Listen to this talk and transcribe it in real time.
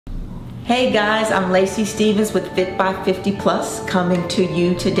Hey guys, I'm Lacey Stevens with Fit by 50 Plus, coming to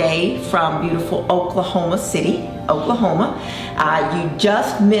you today from beautiful Oklahoma City, Oklahoma. You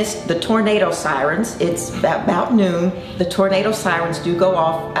just missed the tornado sirens. It's about noon. The tornado sirens do go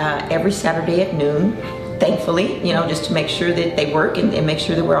off every Saturday at noon, thankfully, just to make sure that they work and make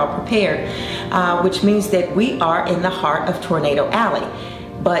sure that we're all prepared, which means that we are in the heart of Tornado Alley.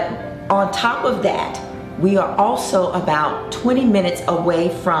 But on top of that, we are also about 20 minutes away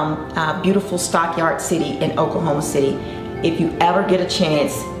from beautiful Stockyard City in Oklahoma City. If you ever get a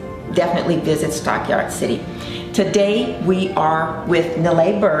chance, definitely visit Stockyard City. Today we are with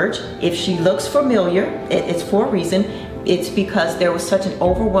Nilé Burge. If she looks familiar, it's for a reason. It's because there was such an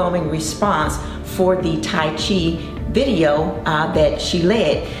overwhelming response for the Tai Chi video that she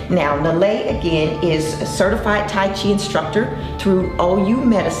led. Now, Nilé, again, is a certified Tai Chi instructor through OU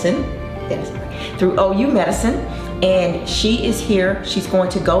Medicine. And she is here. She's going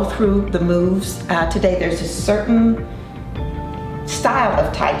to go through the moves today. There's a certain style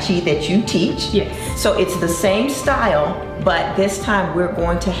of Tai Chi that you teach. Yes. So it's the same style, but this time we're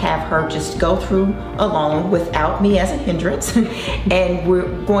going to have her just go through alone without me as a hindrance. And we're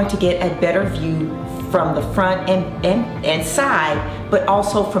going to get a better view from the front and side, but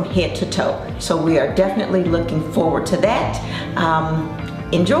also from head to toe. So we are definitely looking forward to that.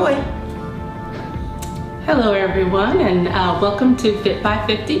 Enjoy. Hello everyone, and welcome to Fit by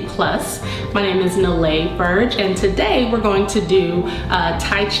 50 Plus. My name is Nilé Burge, and today we're going to do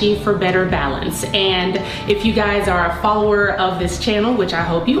Tai Chi for better balance. And if you guys are a follower of this channel, which I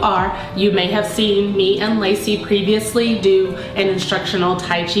hope you are, you may have seen me and Lacey previously do an instructional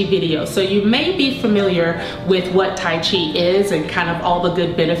Tai Chi video. So you may be familiar with what Tai Chi is and kind of all the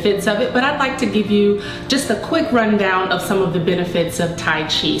good benefits of it, but I'd like to give you just a quick rundown of some of the benefits of Tai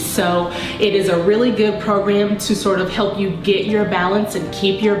Chi. So it is a really good program to sort of help you get your balance and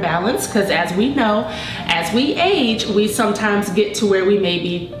keep your balance, because as we know, as we age, we sometimes get to where we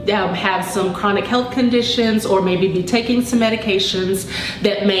maybe have some chronic health conditions or maybe be taking some medications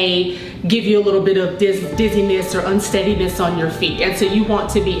that may give you a little bit of dizziness or unsteadiness on your feet. And so you want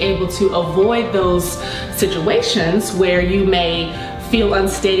to be able to avoid those situations where you may feel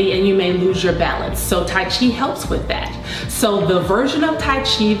unsteady and you may lose your balance. So Tai Chi helps with that. So the version of Tai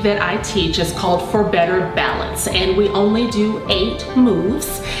Chi that I teach is called For Better Balance, and we only do 8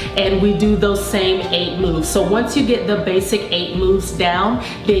 moves, and we do those same 8 moves. So once you get the basic 8 moves down,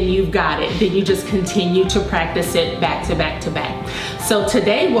 then you've got it. Then you just continue to practice it back to back to back. So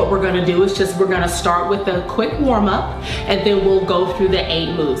today what we're gonna do is we're gonna start with a quick warm up, and then we'll go through the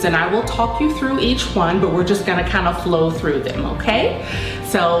 8 moves. And I will talk you through each one, but we're just gonna kind of flow through them, okay?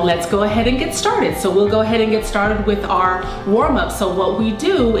 So let's go ahead and get started. So we'll go ahead and get started with our warm up. So what we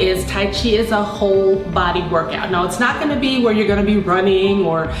do is Tai Chi is a whole body workout. Now it's not gonna be where you're gonna be running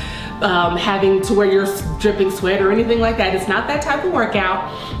or having to where you're dripping sweat or anything like that. It's not that type of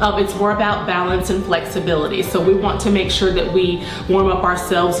workout. It's more about balance and flexibility. So we want to make sure that we warm up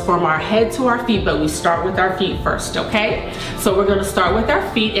ourselves from our head to our feet, but we start with our feet first, okay? So we're gonna start with our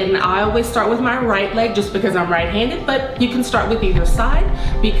feet, and I always start with my right leg just because I'm right-handed, but you can start with either side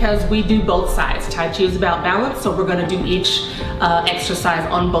because we do both sides. Tai Chi is about balance, so we're gonna do each exercise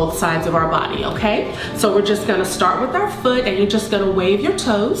on both sides of our body, okay? So we're just gonna start with our foot, and you're just gonna wave your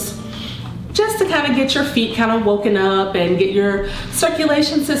toes, just to kind of get your feet kind of woken up and get your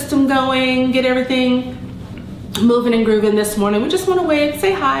circulation system going, get everything moving and grooving this morning. We just want to wave,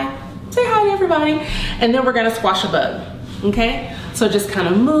 say hi to everybody, and then we're gonna squash a bug, okay? So just kind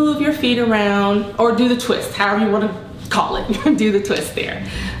of move your feet around, or do the twist, however you want to call it. Do the twist there,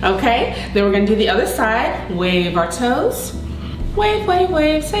 okay? Then we're gonna do the other side, wave our toes, wave, wave,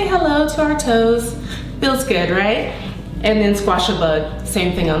 wave, say hello to our toes. Feels good, right? And then squash a bug,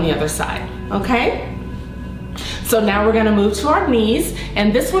 same thing on the other side, okay? So now we're gonna move to our knees,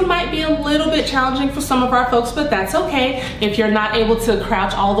 and this one might be a little bit challenging for some of our folks, but that's okay. If you're not able to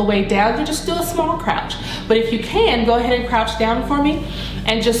crouch all the way down, you just do a small crouch. But if you can, go ahead and crouch down for me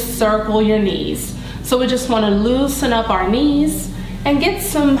and just circle your knees. So we just wanna loosen up our knees and get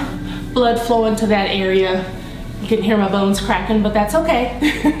some blood flowing to that area. You can hear my bones cracking, but that's okay.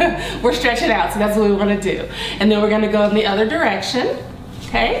 We're stretching out, so that's what we want to do. And then we're going to go in the other direction,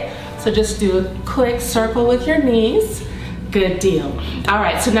 okay? So just do a quick circle with your knees. Good deal. All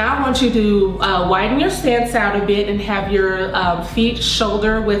right, so now I want you to widen your stance out a bit and have your feet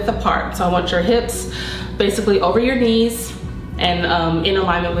shoulder width apart. So I want your hips basically over your knees and in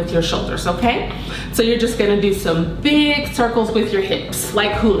alignment with your shoulders, okay? So you're just going to do some big circles with your hips,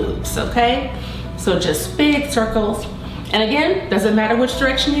 like hula hoops, okay? So just big circles. And again, doesn't matter which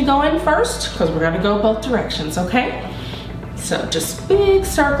direction you go in first, because we're gonna go both directions, okay? So just big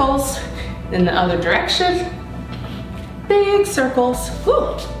circles. In the other direction. Big circles.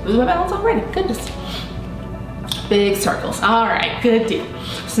 Whew, lose my balance already, goodness. Big circles, all right, good deal.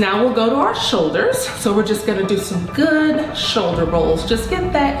 So now we'll go to our shoulders. So we're just gonna do some good shoulder rolls. Just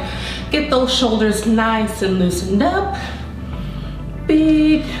get those shoulders nice and loosened up.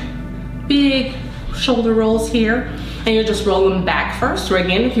 Big shoulder rolls here. And you just roll them back first, or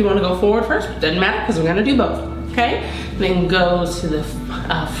again, if you wanna go forward first, doesn't matter, because we're gonna do both, okay? Then go to the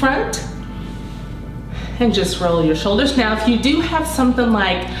front, and just roll your shoulders. Now, if you do have something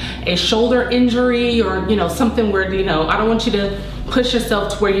like a shoulder injury or something where I don't want you to push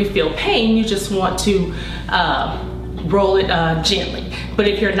yourself to where you feel pain, you just want to roll it gently. But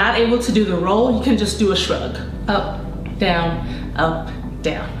if you're not able to do the roll, you can just do a shrug. Up, down,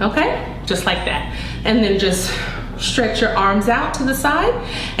 okay? Just like that. And then just stretch your arms out to the side,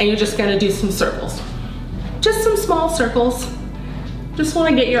 and you're just gonna do some circles. Just some small circles. Just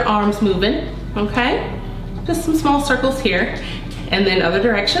wanna get your arms moving, okay? Just some small circles here, and then other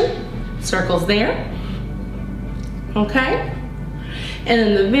direction, circles there, okay? And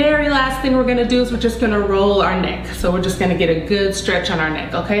then the very last thing we're gonna do is we're just gonna roll our neck. So we're just gonna get a good stretch on our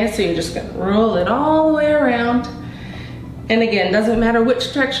neck, okay? So you're just gonna roll it all the way around. And again, doesn't matter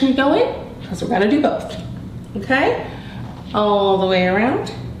which direction you go in, because we're gonna do both, okay? All the way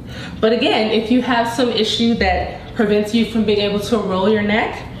around. But again, if you have some issue that prevents you from being able to roll your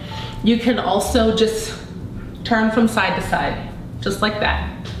neck, you can also just turn from side to side, just like that,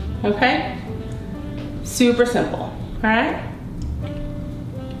 okay? Super simple, all right?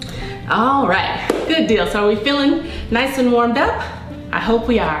 All right, good deal. So are we feeling nice and warmed up? I hope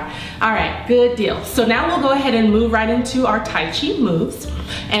we are. All right, good deal. So now we'll go ahead and move right into our Tai Chi moves,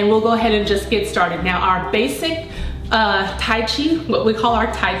 and we'll go ahead and just get started. Now our basic Tai Chi, what we call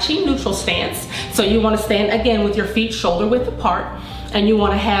our Tai Chi neutral stance. So you wanna stand again with your feet shoulder width apart, and you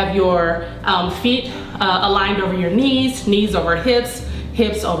wanna have your feet aligned over your knees, knees over hips,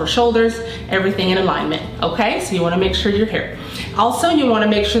 hips over shoulders, everything in alignment, okay? So you wanna make sure you're here. Also, you wanna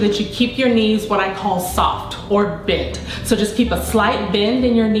make sure that you keep your knees what I call soft or bent. So just keep a slight bend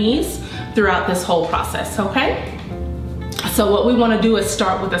in your knees throughout this whole process, okay? So what we wanna do is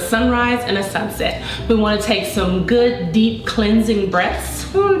start with a sunrise and a sunset. We wanna take some good, deep cleansing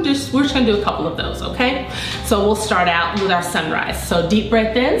breaths. We're just gonna do a couple of those, okay? So we'll start out with our sunrise. So deep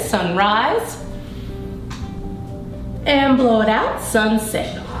breath in, sunrise. And blow it out,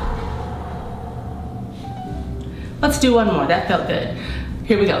 sunset. Let's do one more, that felt good.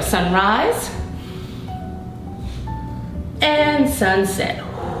 Here we go, sunrise. And sunset.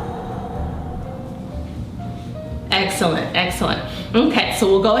 Excellent, excellent. Okay, so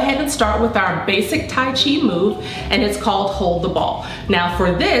we'll go ahead and start with our basic Tai Chi move, and it's called hold the ball. Now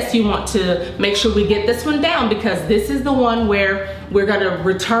for this, you want to make sure we get this one down, because this is the one where we're gonna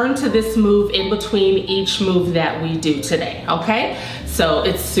return to this move in between each move that we do today, okay? So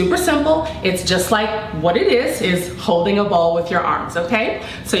it's super simple. It's just like what it is holding a ball with your arms, okay?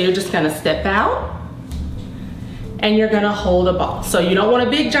 So you're just gonna step out, and you're gonna hold a ball. So you don't want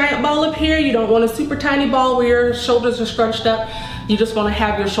a big giant ball up here. You don't want a super tiny ball where your shoulders are scrunched up. You just wanna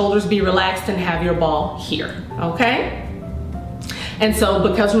have your shoulders be relaxed and have your ball here, okay? And so,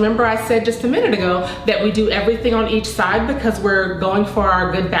 because remember I said just a minute ago that we do everything on each side because we're going for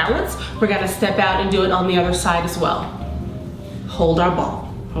our good balance, we're gonna step out and do it on the other side as well. Hold our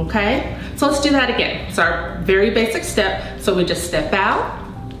ball, okay? So let's do that again. It's our very basic step. So we just step out,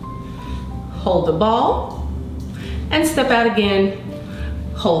 hold the ball, and step out again,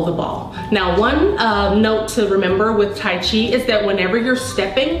 hold the ball. Now one note to remember with Tai Chi is that whenever you're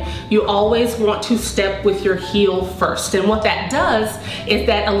stepping, you always want to step with your heel first. And what that does is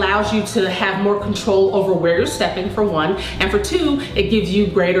that allows you to have more control over where you're stepping, for one, and for two, it gives you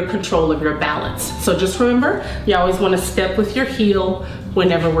greater control of your balance. So just remember, you always want to step with your heel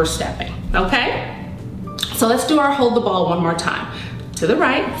whenever we're stepping, okay? So let's do our hold the ball one more time. To the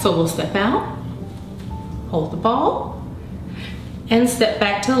right, so we'll step out, hold the ball, and step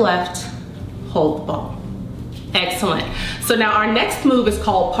back to the left, hold the ball. Excellent. So now our next move is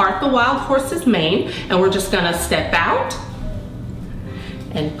called part the wild horse's mane, and we're just gonna step out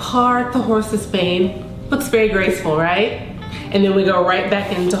and part the horse's mane. Looks very graceful, right? And then we go right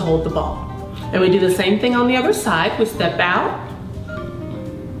back in to hold the ball. And we do the same thing on the other side. We step out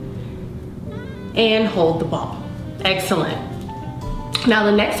and hold the ball. Excellent. Now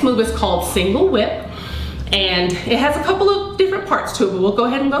the next move is called single whip. And it has a couple of different parts to it, but we'll go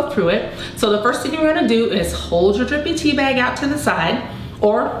ahead and go through it. So the first thing you're gonna do is hold your drippy tea bag out to the side,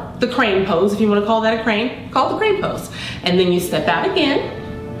 or the crane pose, if you wanna call that a crane, call it the crane pose. And then you step out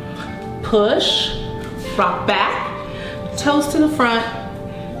again, push, rock back, toes to the front,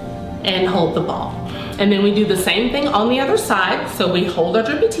 and hold the ball. And then we do the same thing on the other side. So we hold our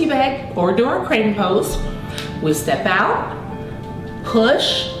drippy tea bag or do our crane pose. We step out,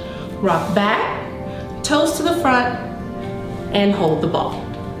 push, rock back, toes to the front, and hold the ball.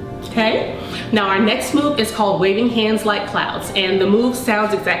 Okay? Now our next move is called waving hands like clouds, and the move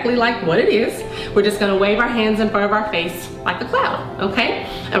sounds exactly like what it is. We're just gonna wave our hands in front of our face like a cloud, okay?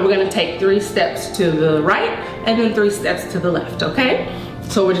 And we're gonna take 3 steps to the right and then 3 steps to the left, okay?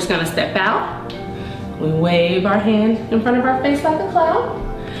 So we're just gonna step out, we wave our hand in front of our face like a cloud,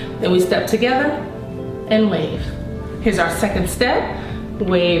 then we step together and wave. Here's our second step,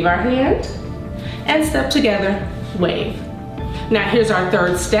 wave our hand, and step together, wave. Now here's our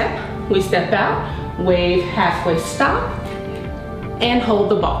third step. We step out, wave, halfway stop, and hold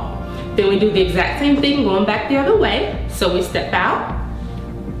the ball. Then we do the exact same thing going back the other way. So we step out,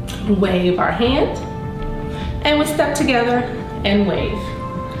 wave our hand, and we step together and wave.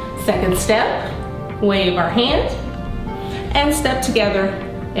 Second step, wave our hand, and step together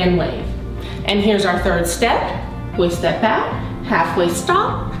and wave. And here's our third step. We step out, halfway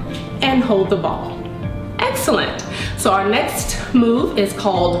stop, and hold the ball. Excellent. So our next move is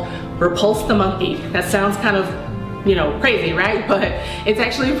called repulse the monkey. That sounds kind of, you know, crazy, right? But it's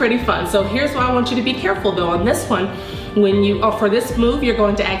actually pretty fun. So here's why I want you to be careful though on this one. When you, for this move, you're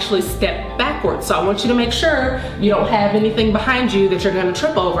going to actually step backwards. So I want you to make sure you don't have anything behind you that you're gonna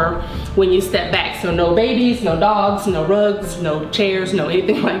trip over when you step back. So no babies, no dogs, no rugs, no chairs, no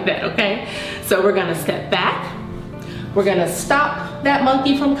anything like that, okay? So we're gonna step back. We're gonna stop that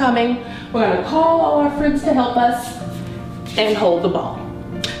monkey from coming. We're gonna call all our friends to help us and hold the ball.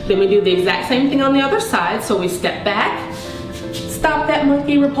 Then we do the exact same thing on the other side. So we step back, stop that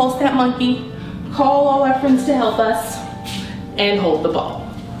monkey, repulse that monkey, call all our friends to help us, and hold the ball,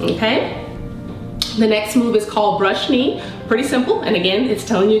 okay? The next move is called brush knee. Pretty simple, and again, it's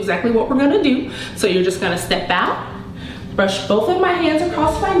telling you exactly what we're gonna do. So you're just gonna step out, brush both of my hands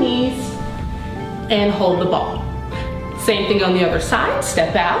across my knees, and hold the ball. Same thing on the other side,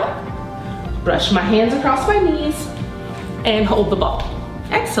 step out, brush my hands across my knees, and hold the ball.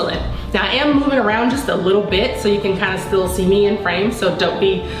 Excellent. Now I am moving around just a little bit so you can kind of still see me in frame, so don't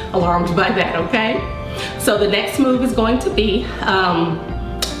be alarmed by that, okay? So the next move is going to be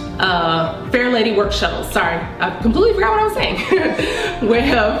Fair Lady Work Shuttle. Sorry, I completely forgot what I was saying.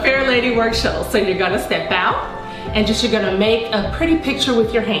 Fair Lady Work Shuttle. So you're gonna step out and you're gonna make a pretty picture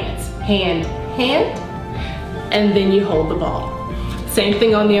with your hands. Hand, hand, and then you hold the ball. Same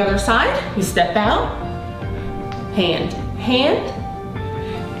thing on the other side. You step out, hand, hand,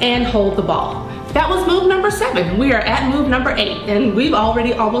 and hold the ball. That was move number 7. We are at move number 8, and we've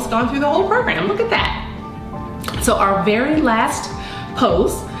already almost gone through the whole program. Look at that. So our very last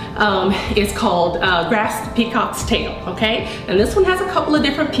pose is called grasp the peacock's tail, okay? And this one has a couple of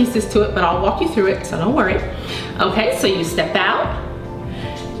different pieces to it, but I'll walk you through it, so don't worry. Okay, so you step out,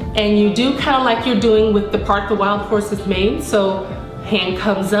 and you do kind of like you're doing with the part the wild horse's mane. So hand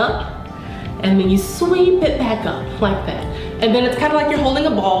comes up, and then you sweep it back up like that. And then it's kind of like you're holding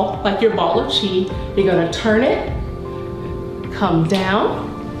a ball, like your ball of chi. You're gonna turn it, come down,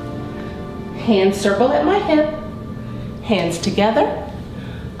 hands circle at my hip, hands together,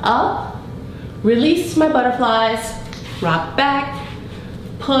 up, release my butterflies, rock back,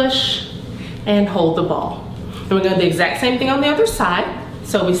 push, and hold the ball. And we're gonna do the exact same thing on the other side.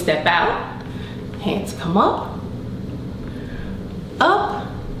 So we step out, hands come up,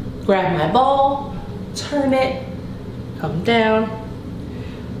 grab my ball, turn it, come down,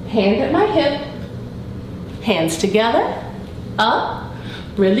 hand at my hip, hands together, up,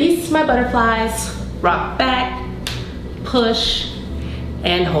 release my butterflies, rock back, push,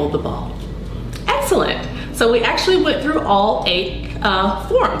 and hold the ball. Excellent. So we actually went through all 8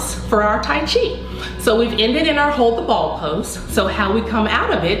 forms for our Tai Chi. So we've ended in our hold the ball pose. So how we come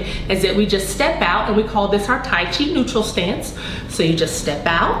out of it is that we just step out, and we call this our Tai Chi neutral stance. So you just step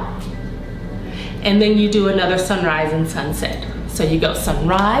out, and then you do another sunrise and sunset. So you go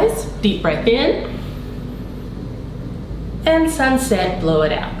sunrise, deep breath in, and sunset, blow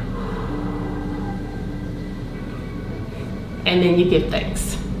it out. And then you give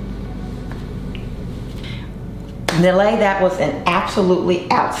thanks. Nilé, that was an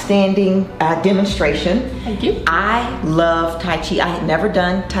absolutely outstanding demonstration. Thank you. I love Tai Chi. I had never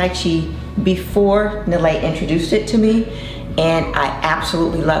done Tai Chi before Nilé introduced it to me, and I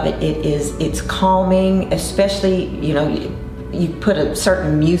absolutely love it. It's calming, especially, you know, you put a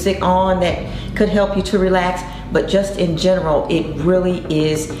certain music on that could help you to relax, but just in general, it really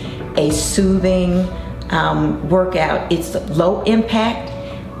is a soothing workout. It's low impact,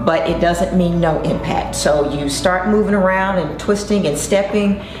 but it doesn't mean no impact. So you start moving around and twisting and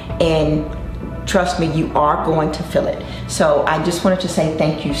stepping, and trust me, you are going to feel it. So I just wanted to say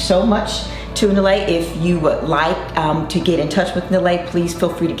thank you so much to Nilé. If you would like to get in touch with Nilé, please feel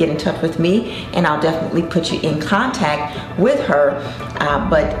free to get in touch with me, and I'll definitely put you in contact with her.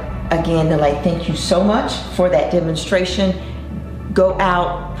 But again, Nilé, thank you so much for that demonstration. Go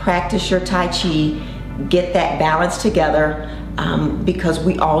out, practice your Tai Chi, get that balance together, because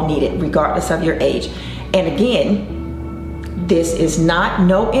we all need it regardless of your age. And again, this is not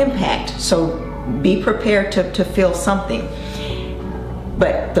no impact, so be prepared to feel something.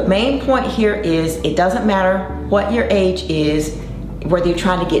 But the main point here is it doesn't matter what your age is, whether you're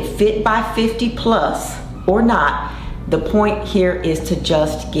trying to get fit by 50 plus or not. The point here is to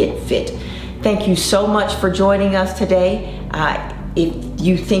just get fit. Thank you so much for joining us today. If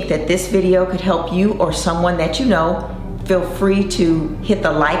you think that this video could help you or someone that you know, feel free to hit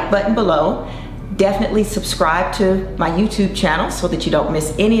the like button below. Definitely subscribe to my YouTube channel so that you don't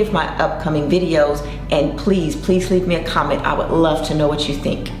miss any of my upcoming videos. And please leave me a comment. I would love to know what you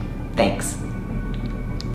think. Thanks.